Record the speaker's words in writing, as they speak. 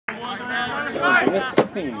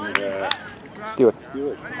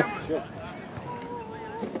Stewart. Shit.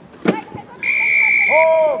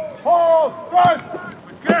 Hold, run!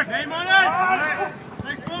 Good, name on it!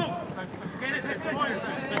 Next ball! Get it, take points!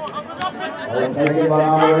 Taken by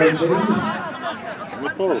Arabian.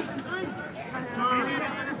 Good ball.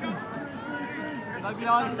 Stay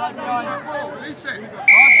behind, stay behind. Release it!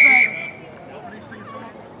 Pass back.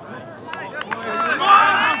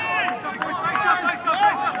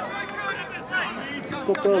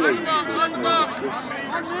 Goed bowling.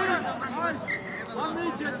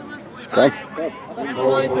 Kijk.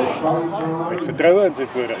 Met vertrouwen in zijn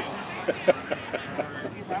vooruit.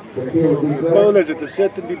 Bowlen zit te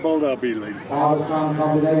zetten die bal daar bij de lijn.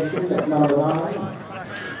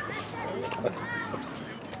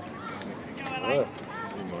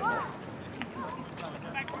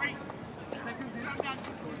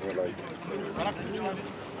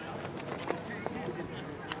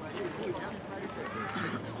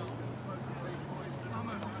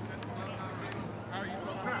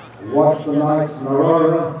 Watch the lights,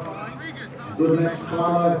 Aurora. Good next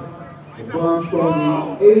climber. Advanced from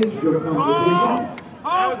the age of competition.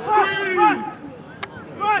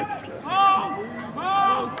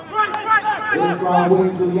 This round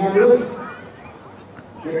going to the ambulance.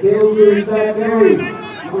 The kills is that Gary,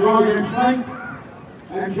 Ryan Frank,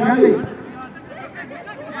 and Charlie.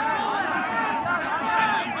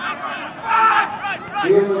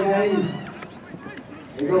 Here the game.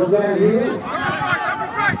 It goes down here.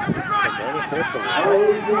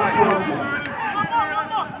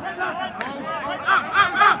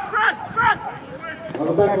 On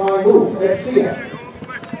the back line move, let's see it.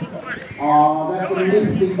 That's an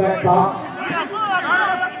interesting back pass.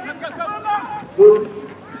 Good.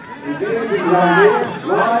 Engaging right here.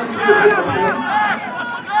 Right to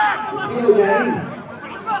the steal again.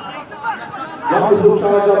 Wonderful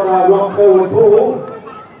charge up by Rock forward Paul.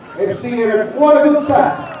 FC here. What a good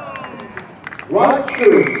shot. Right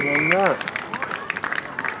through.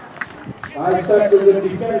 Dissected the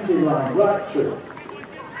defensive line, right through.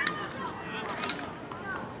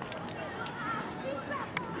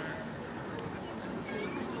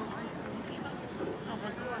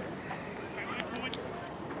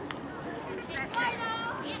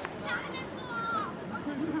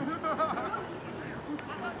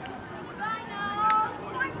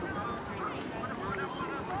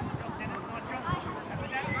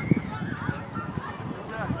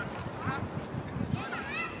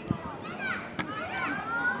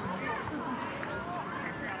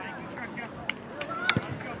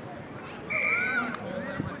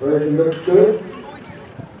 Version looks good.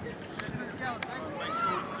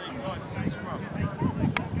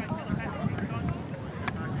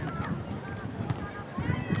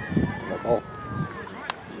 Oh.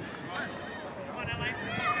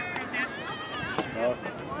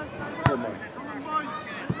 Kom maar.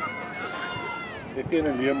 Ik ken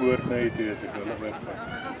een leemwoord naar je toe as ek hulle weggaan.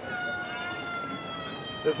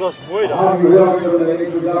 Dit was mooi daar. How you welcome the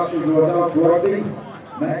introduction to adult rugby.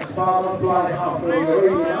 Next father fly after the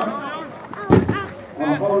arena.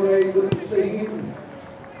 On holiday, good to see him.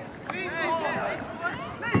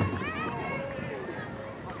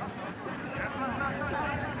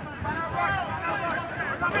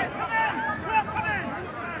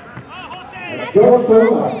 George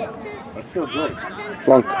Silva. Let's go, George.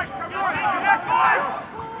 Flank.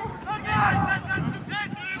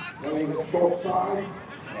 Going to the short side.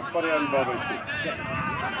 Vat die aan die bal by toe.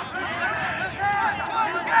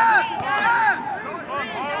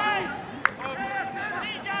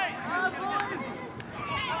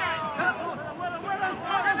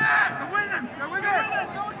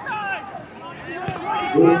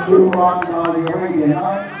 Good through run on the Arabian.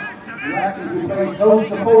 You actually played those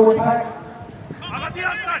support pack.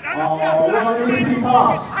 What an easy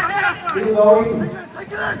pass. Still going.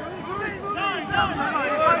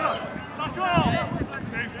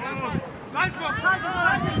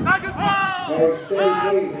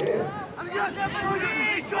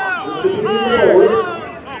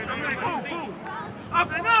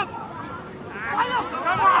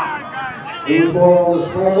 Two balls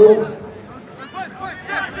scrambled.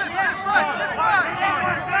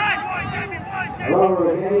 Roller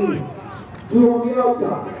again. Two on the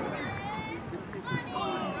outside.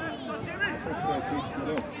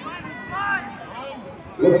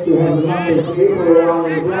 Looks to have a number stable around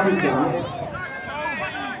the blind side.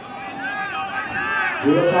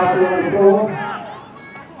 With a pass on the floor.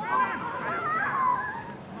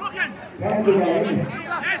 Catch again.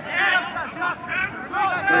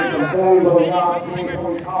 There's some valuable yards here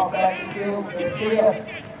for his halfback skills. Let's see it.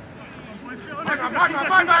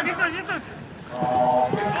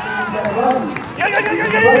 15 run.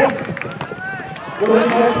 Good at the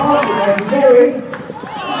pass again, Jerry. He's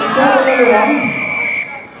got another one.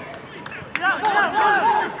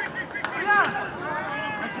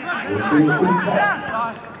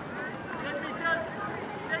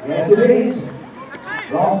 Yes, it is.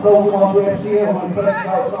 Long goal on to FCA when playing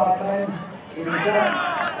outside lane in the attack.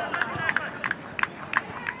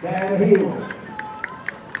 Down the heel.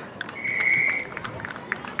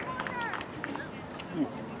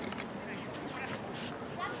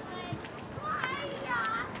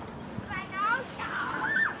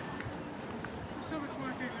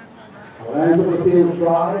 Around the field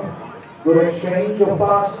drive. Good exchange of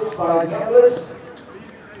passes by the Gamblers.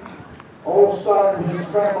 All starting his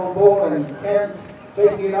scramble ball and Kent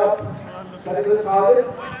taking it up, setting the target.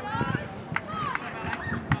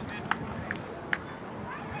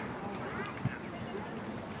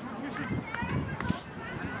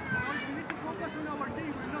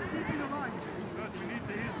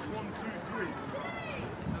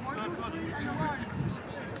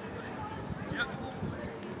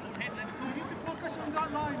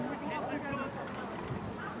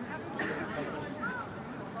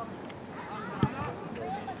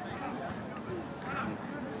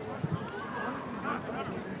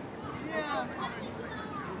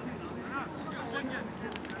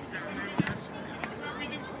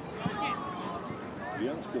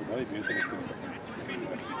 Jan speelt baie beter as dit.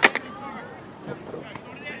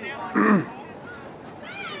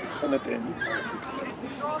 Gaan dit in.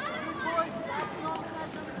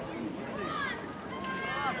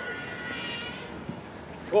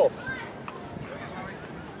 Conf.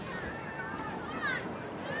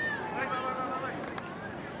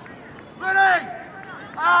 Ready!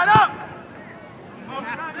 And up! Kom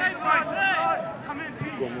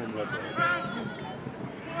om wat.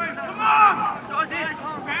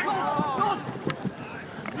 Come on!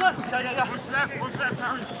 Push left,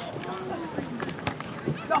 Harry.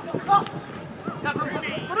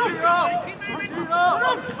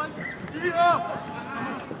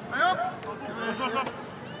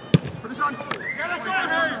 Put this on. Get us on,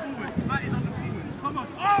 Harry. Come on.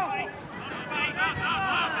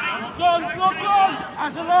 Gone.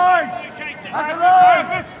 As a line.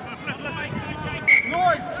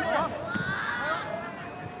 Lloyd.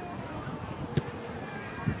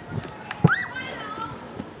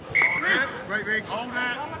 Great, Riggs. Hold it.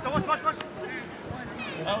 Watch.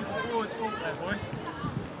 It's fault there, boys.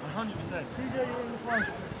 100%. CJ, you're in the front.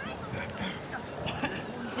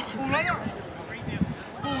 Ball right up.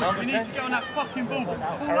 Forward, you need to get on that fucking ball. Ball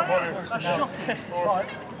right up. That's shocking.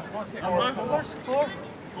 Four.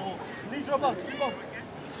 Lead drop up.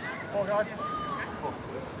 Four, guys.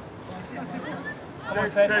 Come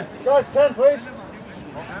on, Fed. Guys, 10, please.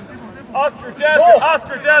 Oscar Delta,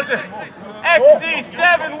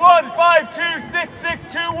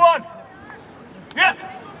 XC71526621. Yeah.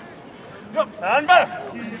 Yep. And better.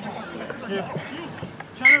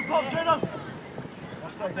 Channel.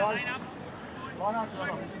 That's right, guys. Line out to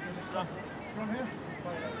stop. From here.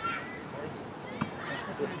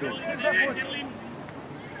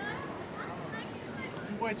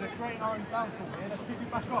 Boys, we're creating our own downfall here. Let's keep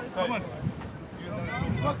it back up. Come on.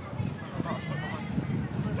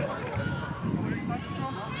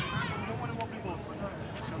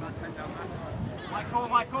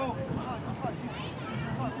 Michael.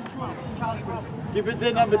 Give it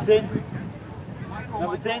to number 10.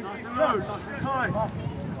 Number 10.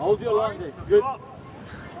 Hold your line there. Good.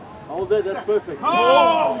 Hold it, that's perfect.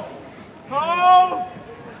 Oh!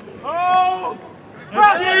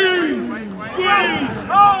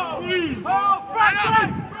 Squeeze!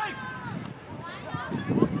 Break!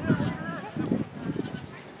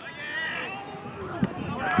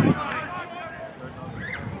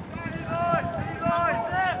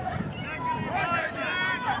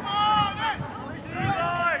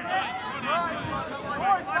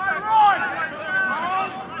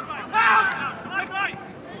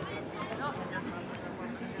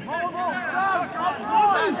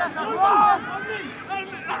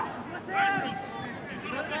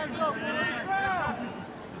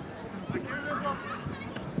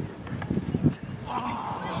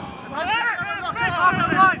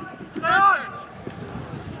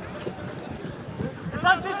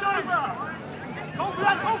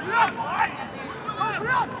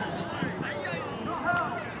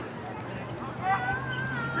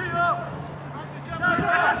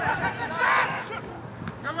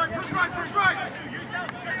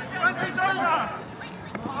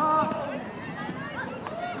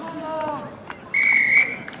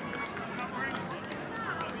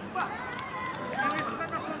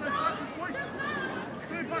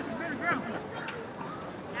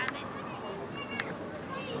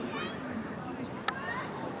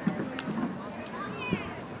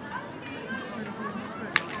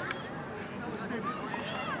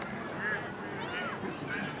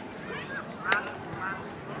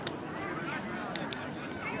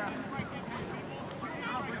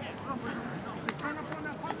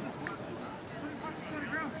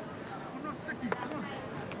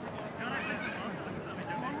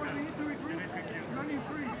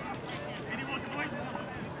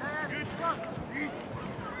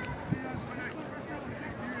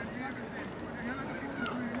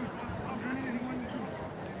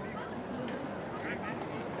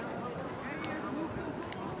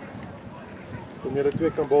 Kom jullie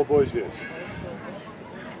twee kan ballboys wees.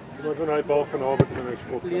 Kom maar van die bal gaan halen en dan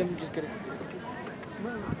skop.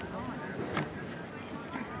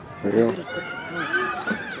 Real.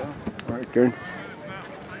 Alright, turn.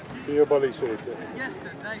 Vier ballies zo eten.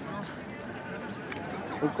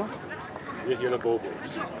 Hoekom? Wees jullie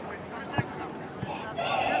ballboys.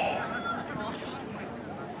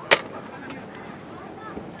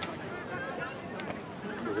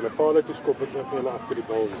 We willen palen toe skoppen en jullie achter die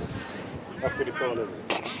bal. Achter die palen.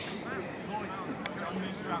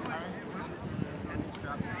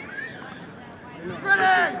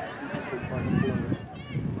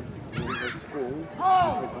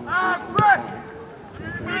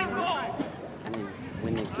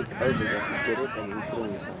 When they kick over, you have to get it and you put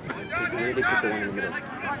on yourself. Because we already put the one in the middle.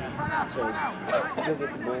 So, you get the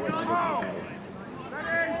ball and you get the ball.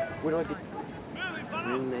 Where do I get?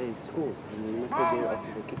 In school. And you must go there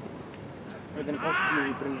after the kick. But then after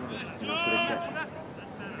you bring it up and after the catch.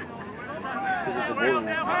 Because there's a ball in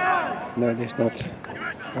that side. No, there's not.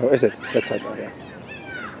 Oh, is it? That side, oh, yeah.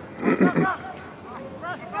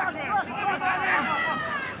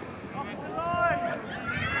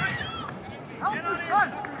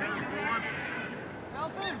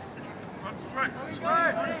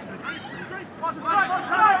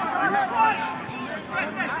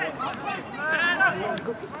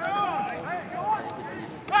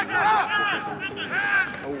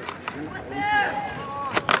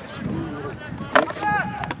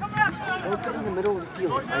 Don't put in the middle of the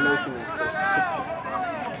field. I know what you mean.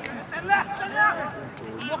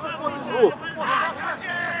 Oh!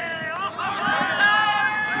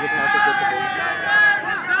 You have to get the ball.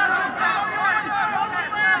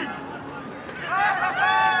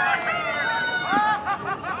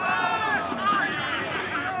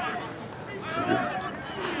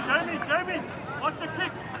 Jamie, watch the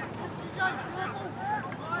kick.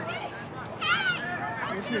 I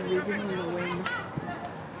should read him in the wing.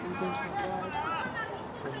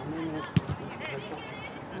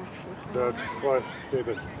 That 5,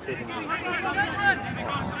 7.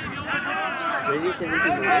 Jersey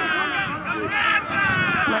 17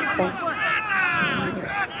 Maxwell.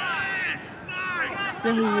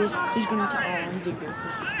 Yeah, he is. He's going to he did go for it.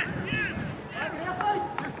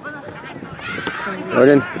 Right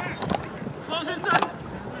in.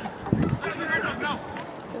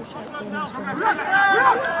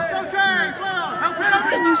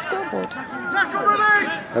 The new scoreboard.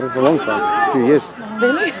 That was a long time. 2 years.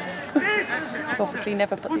 Really? I've obviously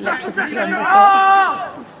never put the electricity on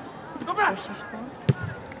before. Oh, she's gone.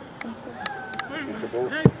 The ball.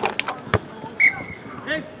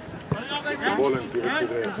 The ball and give it to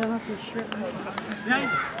the... Is there nothing shit?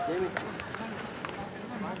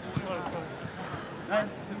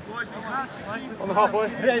 On the halfway.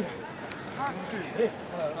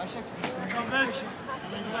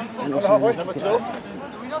 On the halfway. Number 12.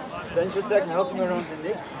 Then just take and help him around the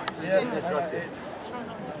neck. Yeah.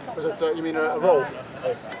 Was it, you mean a roll?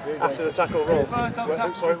 After the tackle roll?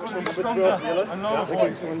 Sorry, which one? Number 12, yellow?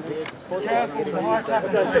 Yeah, careful, the high tackle.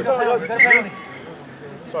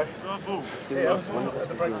 Sorry.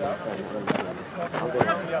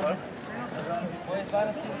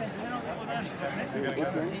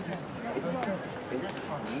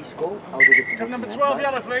 You score, I'll do the Number 12,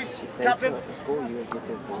 yellow, please. If they Captain. score, you get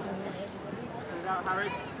the ball.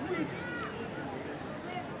 Harry.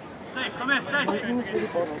 Safe, come here,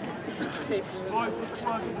 safe.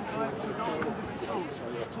 Do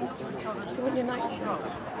you want your night shirt?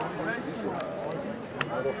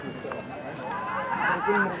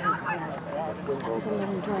 That was a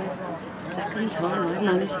long drive. Second time I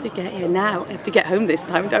managed to get here. Now I have to get home this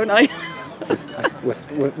time, don't I?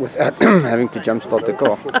 Without having to jump start the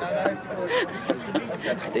car. I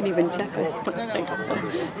didn't even check it.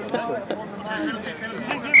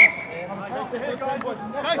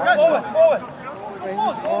 Forward.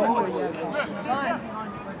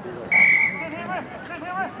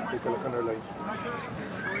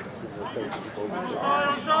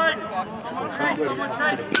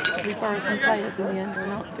 Did we borrow some players in the end or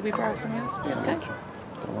not? Did we borrow some else? Okay.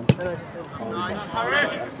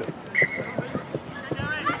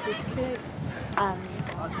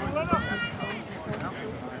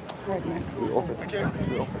 We offered them.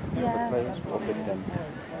 We offered them.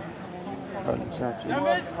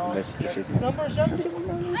 This is not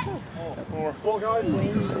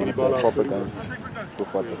proper game.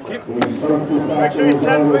 Make sure you're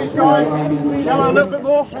 10, please, guys. Yellow, a little bit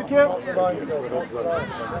more. Thank you.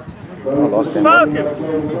 Falcon!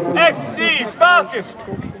 XC Falcon!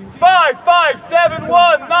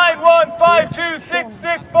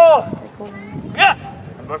 5571915266 ball! Yeah!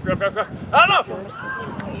 Hello!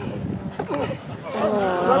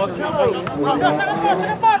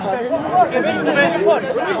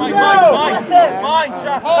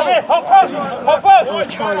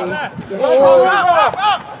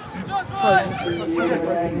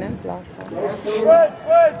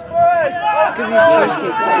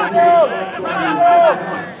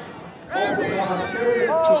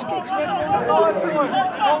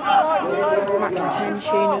 Max 10,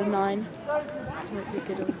 Shane 9. Might be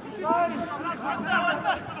good one.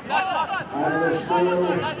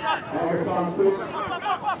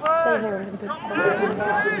 Stay here and put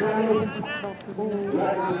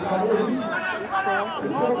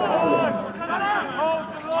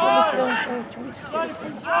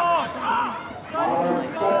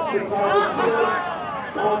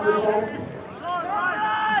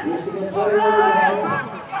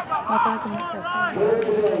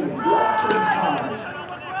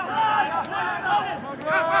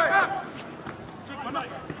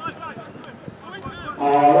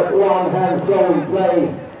One hand throwing play.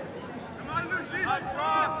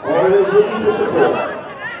 Always looking for support.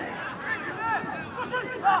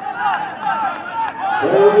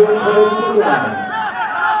 Holding to the line.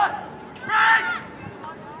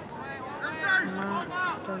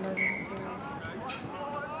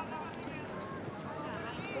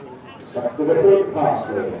 Back to the third pass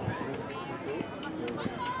there.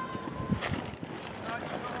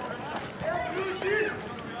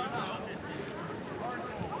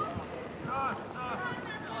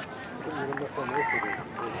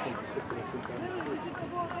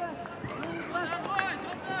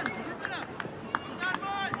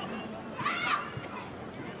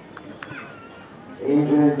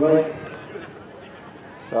 Adrian Blake.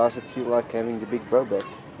 So does it feel like having the big bro back?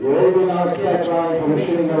 The Arabian set line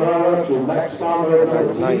commissioning Aurora to Max Palmer at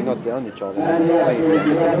 19. Now you're not the only child. And he has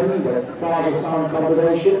 11, the father-son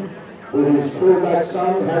combination with his fullback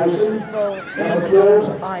son, Harrison. Number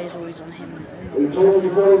 12. Eyes always on him. We told you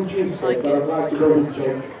before in Tuesday, but I'd like to go with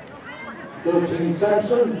Jake. 13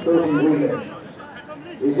 Samson, 13 Wigan.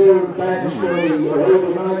 His own plan to show the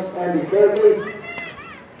Arabian Knights, Andy Kirby.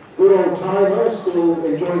 Good old timer, still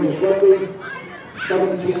enjoying his rugby.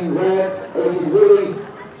 17 Rad, 18 Willie,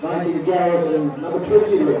 19 Garrett, and number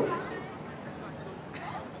 20 Luke.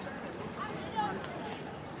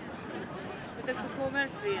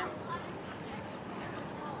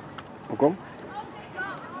 Hoe kom?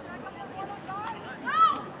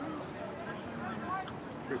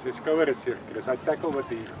 Sy skouer is seker, dis hy tackle wat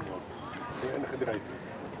hier gemaak. Hy ingedryf.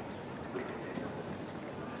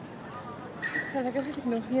 Gelukkig het ek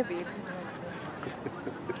nog nie 'n bier gedrink nie.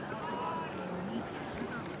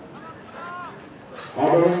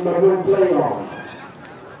 Following the room play on.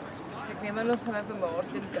 Ek neem aan ons gaan even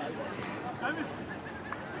Martin kyk.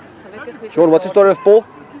 Sean, what's the story of Paul?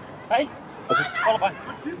 Hey? Allebei.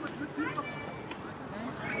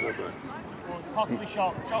 Possibly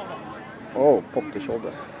shoulder. Oh, popped the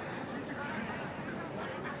shoulder.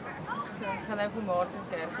 So, ons gaan even Martin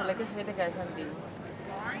kyk. Gelukkig weet ek hy's aan diens.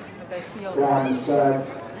 Hy speel. One set.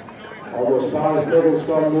 Almost 5 minutes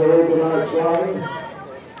from the Arabian Knights line.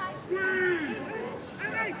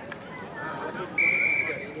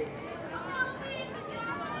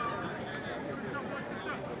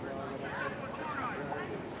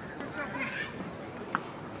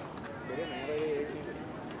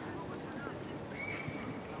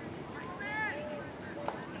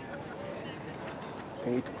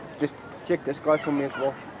 Can you just check this guy for me as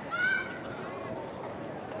well?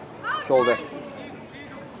 Shoulder.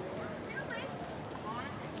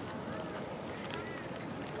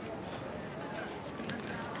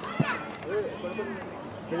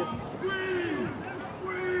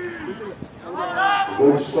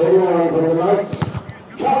 Good stay away from the Knights.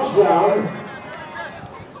 Touchdown.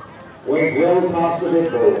 Went well past the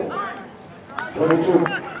mid ball. 22.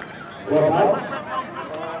 Drop out.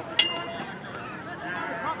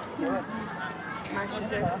 Nice to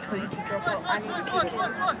go for 20 to drop out and he's kicking.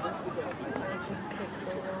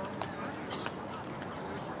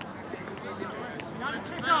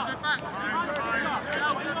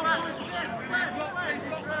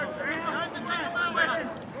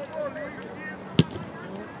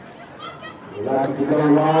 Like to go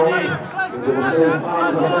long into the same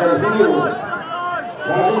arms of their heel.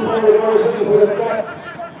 Rising forward, always looking for the back.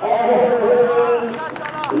 Oh,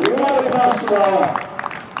 right past the wire.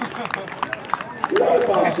 Right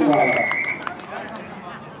past the wire.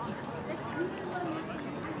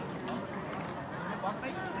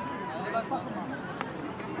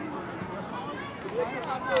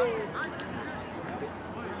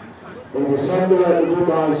 In December at the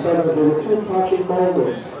Dubai Sevens, there were 2 touching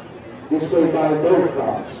moments displayed by both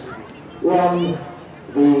clubs. One,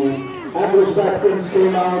 the Andrew Sackman's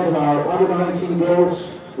team out and our under-19 girls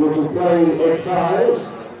were to play exiles,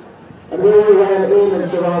 and we ran in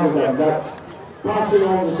and surrounded them, that passing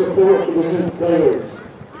on the support to the new players.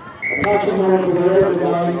 A passing on to the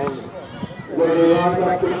Arabian nights, where they lined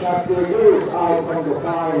up to catch their girls out from the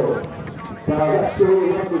final. So that's the way we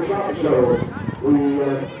want the top show. We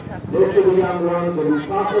nurture the young ones and we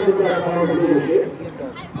pass on to their power of leadership.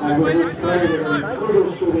 And we display them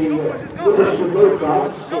kudos to both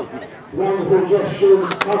clubs. Wonderful gestures,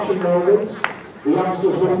 touching moments. The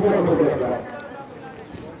youngsters will never forget that.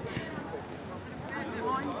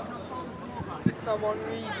 Come on,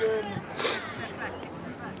 Regan.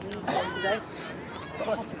 Today. It's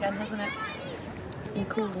got hot again, hasn't it? It's been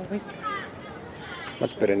cool all week.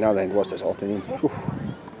 Much better now than it was this afternoon.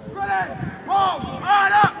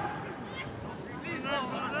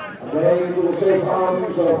 They to the safe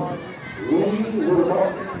arms of Lee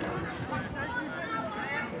Woodcock.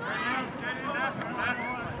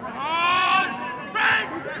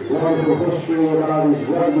 Wonderful history about his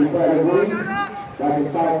rugby pedigree back in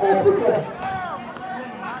South Africa.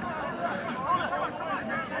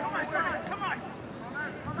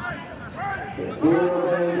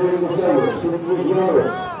 During the service, it was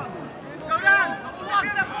Norris.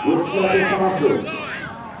 With 7 passes.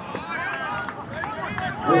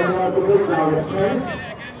 And out the big now, it's 10.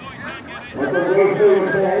 At the way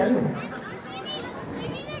through 10.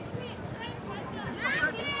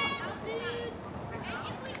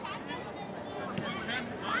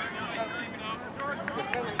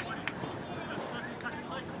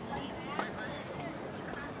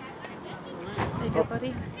 There you go,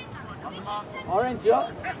 buddy. Orange, yeah.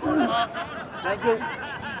 Thank you.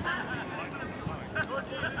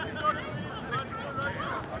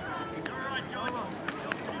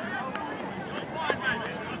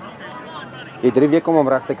 Jy 3 weke om hom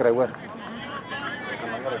reg te kry, hoor.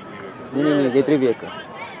 Nee, jy 3 weke.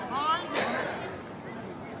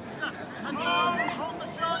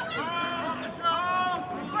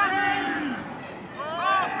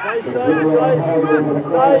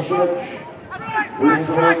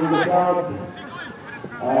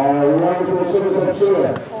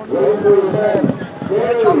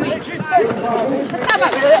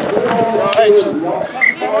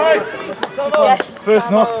 First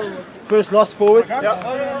knock, first loss forward. Yeah.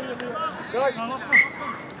 Guys,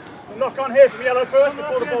 knock on here from yellow first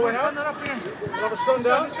before the ball went out. We'll have a scrum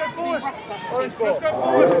down. Let's go forward. Orange ball. Let's go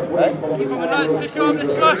forward. Keep on nice, pick up,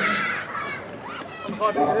 let's go.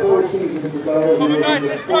 Come on guys,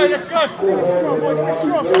 let's go, let's go. Strong boys, make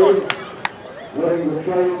strong, come on. Letting the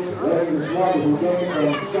train, letting the wonderful game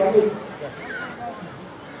and Sunday.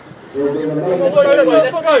 Come on boys, let's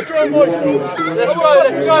go for the scrum boys. Let's go,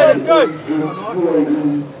 let's go, let's go.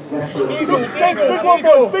 Big one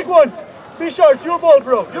boys, big one. Be sharp, your ball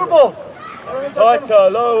bro, your ball. Tighter,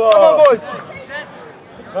 lower. Come on boys.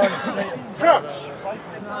 Crouch.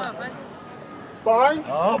 Bind.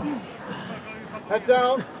 Head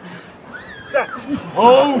down. Set.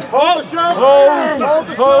 Hold. Hold the shot. Hold. Hold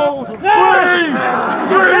the shot. Squeeze.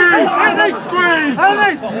 Squeeze.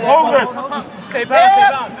 Squeeze. Hold it. Stay back.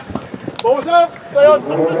 Balls up. Stay on.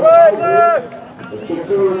 The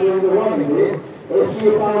security of the running here, let's see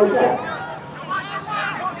if I was that.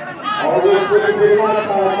 Always looking to the right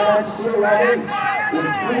side, man, still running, in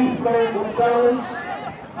 3 playing for fellas.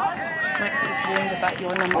 Max was warned about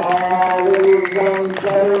your number 10. Oh, little young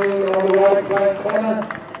Jerry on the right flank corner.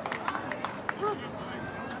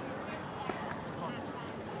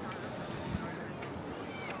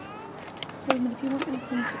 Raymond, if you want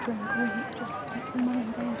anything to drink, or you just take some money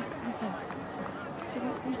and go and get something. Do you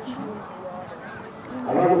want something?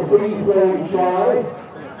 Another free playing try.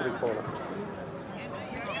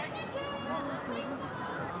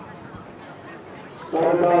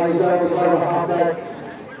 Started on his own level halfback.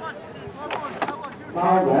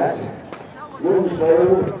 Found that. Moves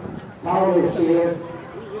forward. Found is here.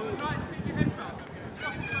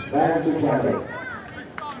 Back to Johnny.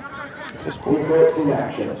 He works in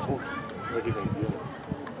action. Wat die denk je?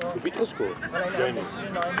 Heb je het gescoord? Jamie.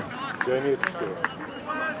 Jamie heeft gescoord.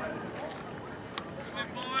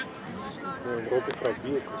 Nee, Rob heeft graag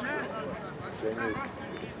bier gescoord. Jamie heeft...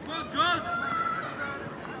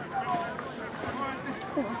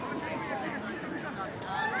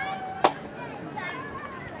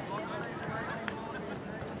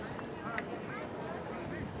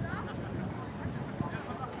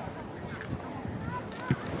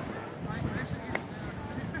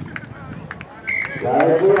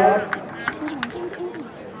 Right to up.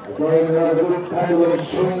 Again, another good pendulum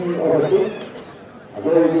swing of a kick. A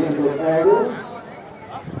very difficult angle.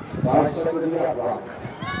 Bicep with the upright.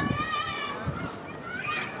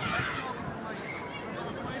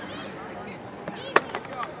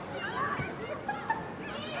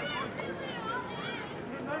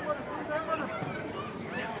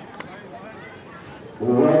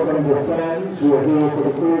 welcome the fans who are here for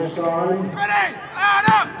the first time. Ready! And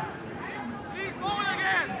up! He's ball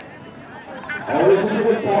again! Always in the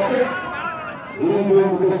pocket. He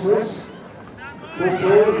doing the business. Good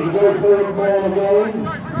forward, you go forward ball again.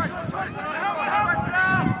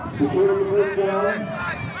 Secure the ball down.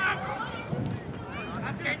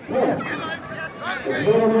 Yeah. The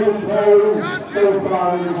gentlemen players so far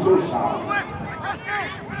in this first half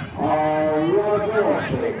are Robert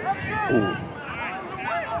Rossi.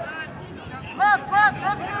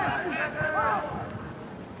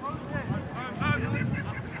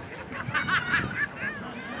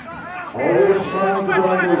 Always trying to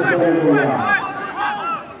run this ball around.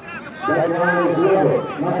 That line is level,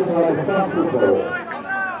 nothing like a front football.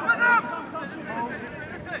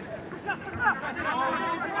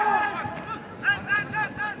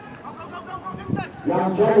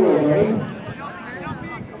 Young Johnny again.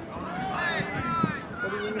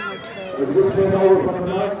 A good turnover from the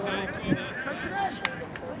Knights.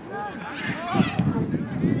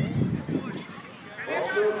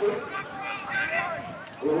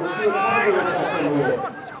 We'll see a counter attack in here.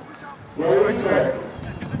 Very correct.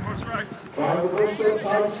 Trying to push it,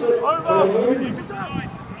 trying to sit.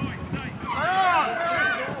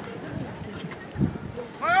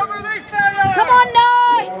 Come on,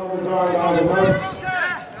 Knight!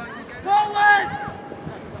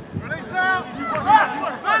 Release now!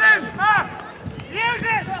 Run in! Use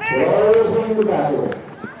it! Warriors winning the battle.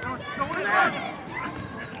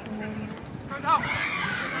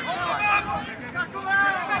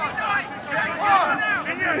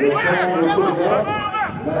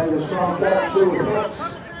 That is a strong back, silver box.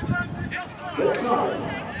 That's right.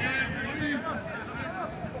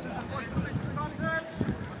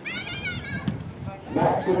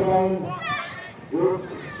 Max again. Good.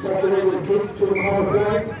 Speculated kick to the corner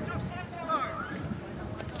flag.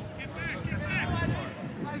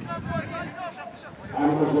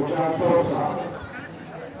 Animals will charge both sides.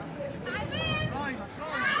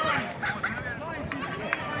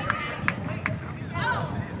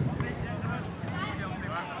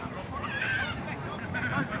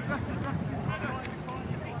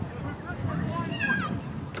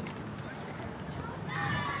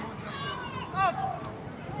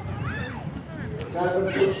 Seven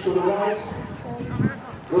pitch to the right.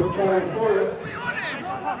 Good carry forward.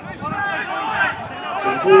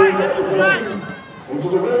 Securing that possession into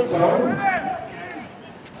the red zone.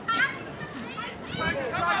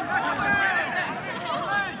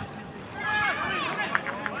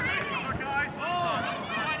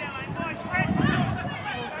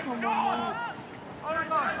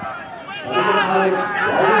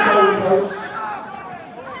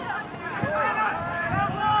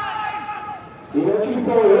 Emerging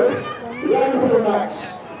forward, line for the Max,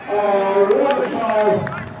 right side,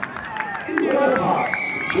 right pass,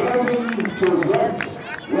 floating to his left,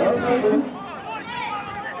 well taken.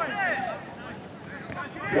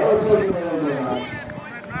 Well taken over the Max.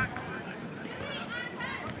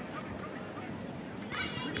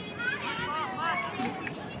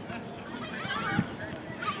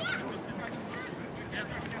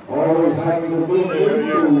 Always having the ball in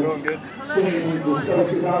to seeing the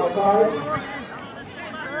spaces outside.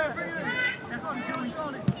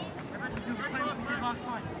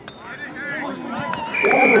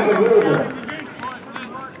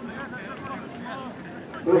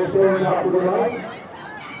 First going up to the right.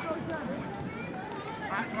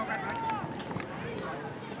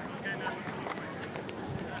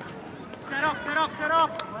 Set up, set up, set up.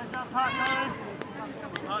 Where's that pack going?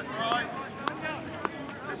 That's right.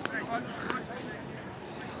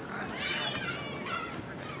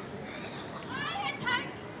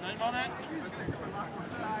 Name on it.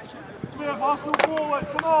 Smith, hustle forwards,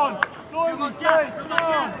 come on. Loyalty, say, come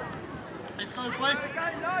on. Let's go, boys.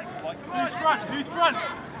 Who's front? Who's front?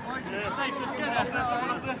 Yeah. Safe, let's get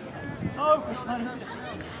there. Oh.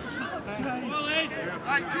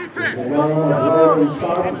 Right, keep it.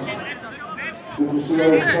 Good to see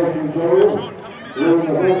our second goal. We're in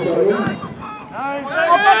the whole setting.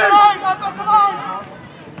 I'll pass it on! I'll pass it on!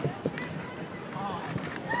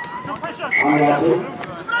 No pressure! Unlucky.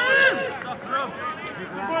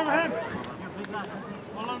 Go over him!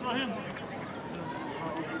 Hold on to him.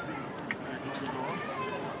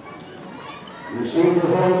 You see the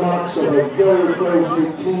hallmarks of a very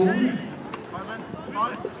close team.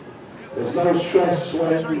 There's no stress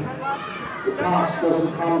when the pass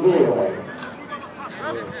doesn't come their way.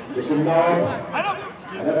 It's a nod,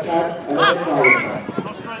 an attack, and an acknowledgement.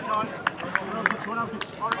 Not straight, guys.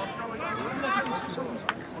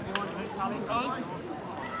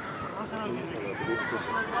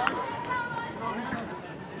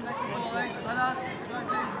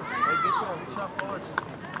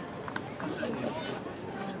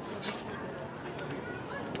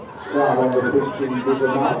 Sam on the pitch in big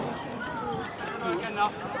amount.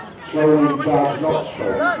 Showing charge not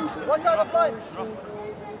straight. Watch out the play!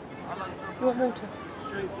 You want water?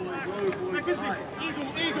 Eagle,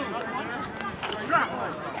 eagle!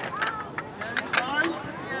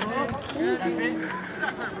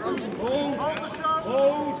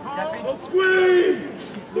 Hold! Squeeze!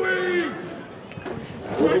 Squeeze!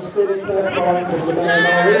 We're still in third point for the man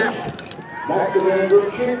orange. That's again good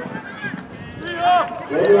chip.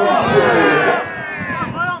 Ready on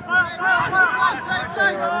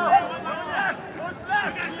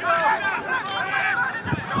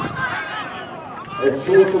it's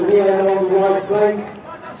short from here along the right flank.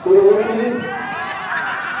 Still working.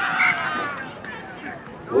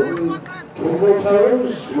 Wooden twinkle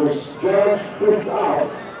toes was just pushed out.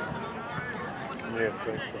 Yes,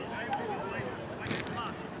 thanks.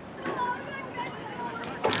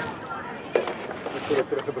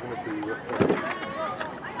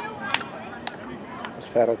 That's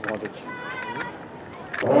fair advantage.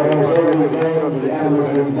 Almost every game the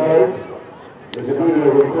animals involved. There's a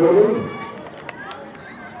video recording.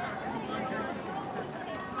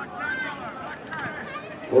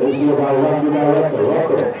 What is it about rugby director,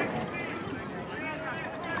 Rocco?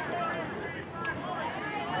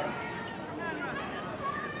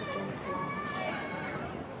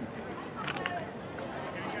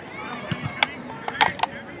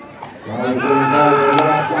 Trying to bring down the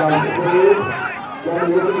last line to field.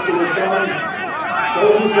 Johnny looking to the side.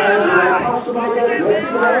 Shoulders down, the right pass to my leg, yes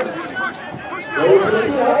he does. Goes to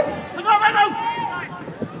the up.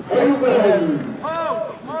 Abraham.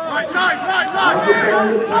 Right.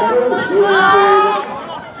 The tackle,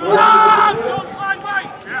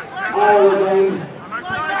 again.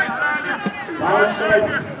 Outside.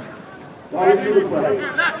 Right to the play.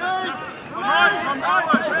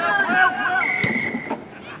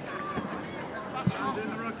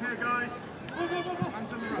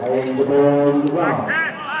 Playing the ball on the ground.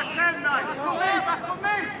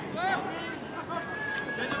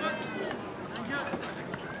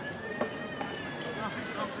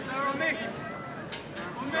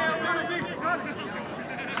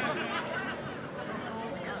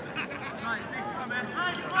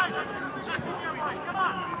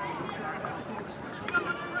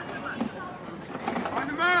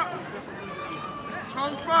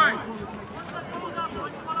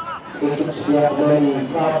 We can see up many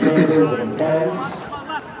club members and fans,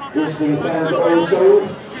 visiting fans also,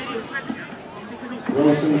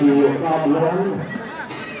 racing the club lawn,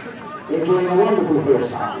 enjoying a wonderful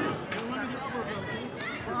first half.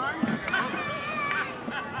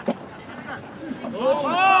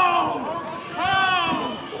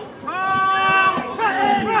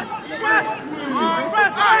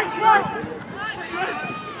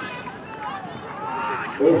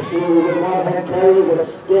 FC with a one-hand carry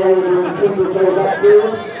that's scary doing triple toes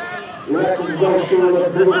upfield. Elections go through the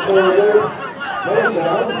middle corridor. Goes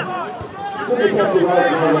down. It's in the catch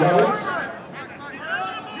right now,